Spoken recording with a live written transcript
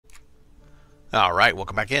Alright,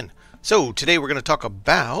 welcome back in. So, today we're going to talk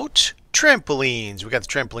about trampolines. We got the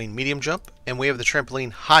trampoline medium jump, and we have the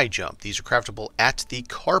trampoline high jump. These are craftable at the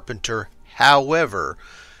carpenter. However,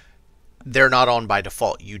 they're not on by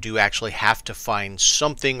default. You do actually have to find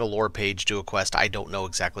something, a lore page, do a quest. I don't know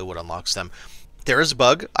exactly what unlocks them. There is a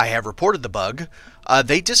bug. I have reported the bug.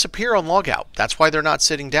 They disappear on logout. That's why they're not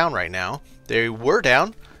sitting down right now. They were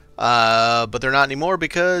down, but they're not anymore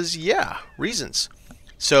because, yeah, reasons.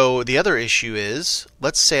 So the other issue is,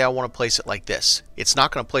 let's say I want to place it like this. It's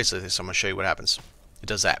not going to place it like this. I'm going to show you what happens. It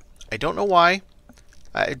does that. I don't know why.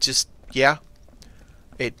 It just, yeah.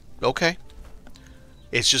 Okay.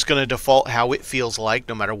 It's just going to default how it feels like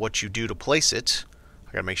no matter what you do to place it.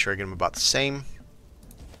 I got to make sure I get them about the same.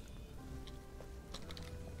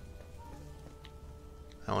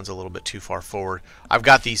 That one's a little bit too far forward. I've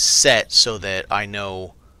got these set so that I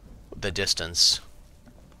know the distance.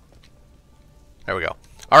 There we go.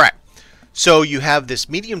 Alright, so you have this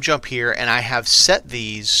medium jump here, and I have set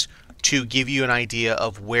these to give you an idea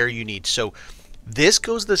of where you need. So this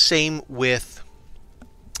goes the same with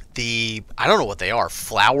the, I don't know what they are,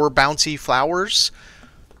 bouncy flowers.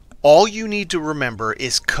 All you need to remember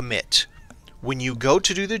is commit. When you go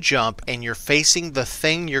to do the jump and you're facing the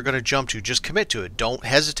thing you're going to jump to, just commit to it. Don't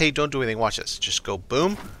hesitate, don't do anything. Watch this. Just go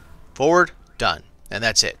boom, forward, done. And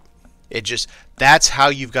that's it. That's how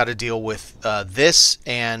you've got to deal with this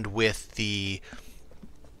and with the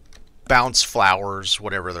bounce flowers,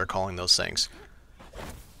 whatever they're calling those things.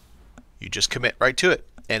 You just commit right to it,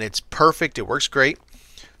 and it's perfect. It works great.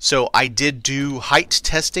 So I did do height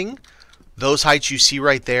testing. Those heights you see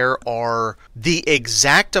right there are the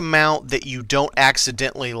exact amount that you don't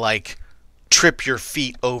accidentally trip your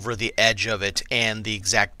feet over the edge of it, and the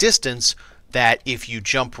exact distance that if you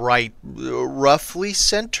jump right roughly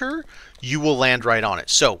center, you will land right on it.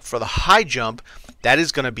 So for the high jump, that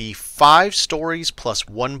is going to be 5 stories plus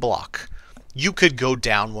 1 block. You could go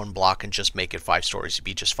down 1 block and just make it 5 stories. It'd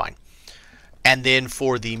be just fine. And then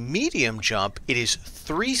for the medium jump, it is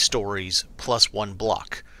 3 stories plus 1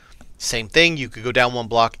 block. Same thing, you could go down 1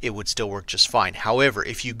 block, it would still work just fine. However,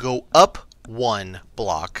 if you go up 1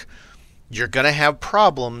 block, you're going to have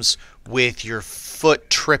problems with your foot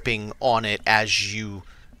tripping on it as you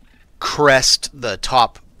crest the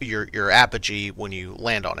top, your apogee when you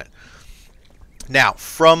land on it. Now,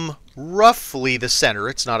 from roughly the center,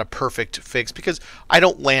 it's not a perfect fix because I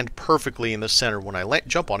don't land perfectly in the center when I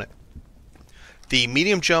jump on it. The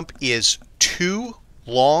medium jump is 2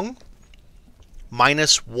 long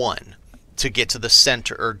minus 1 to get to the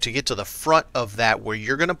center, or to get to the front of that where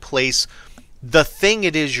you're going to place the thing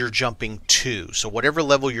it is you're jumping to. So whatever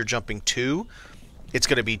level you're jumping to, it's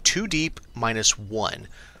going to be 2 deep minus 1.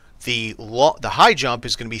 The high jump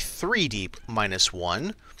is going to be 3 deep minus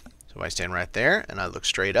 1. So if I stand right there and I look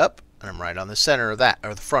straight up, and I'm right on the center of that,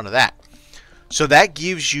 or the front of that. So that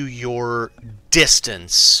gives you your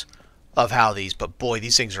distance of how these, but boy,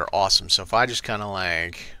 these things are awesome. So if I just kind of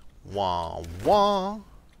wah wah,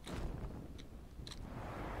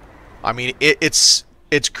 I mean,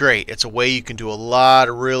 it's great. It's a way you can do a lot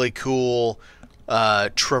of really cool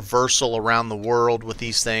traversal around the world with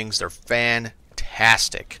these things. They're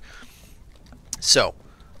fantastic. So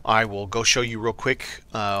I will go show you real quick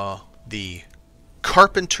the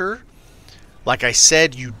carpenter. Like I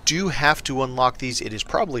said, you do have to unlock these. It is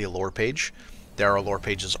probably a lore page. There are lore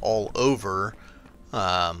pages all over.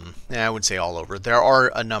 I wouldn't say all over. There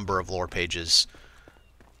are a number of lore pages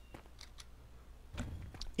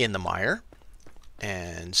in the mire.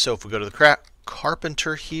 And so if we go to the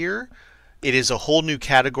carpenter here, it is a whole new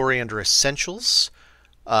category under essentials.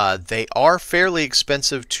 They are fairly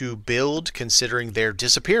expensive to build considering they're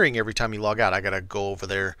disappearing every time you log out. I gotta go over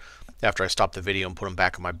there after I stop the video and put them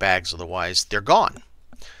back in my bags, otherwise they're gone.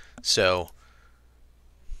 So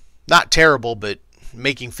not terrible, but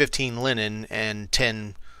making 15 linen and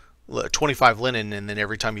 25 linen, and then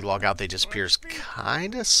every time you log out they disappear is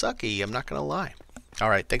kind of sucky, I'm not gonna lie.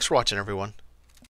 Alright, thanks for watching everyone.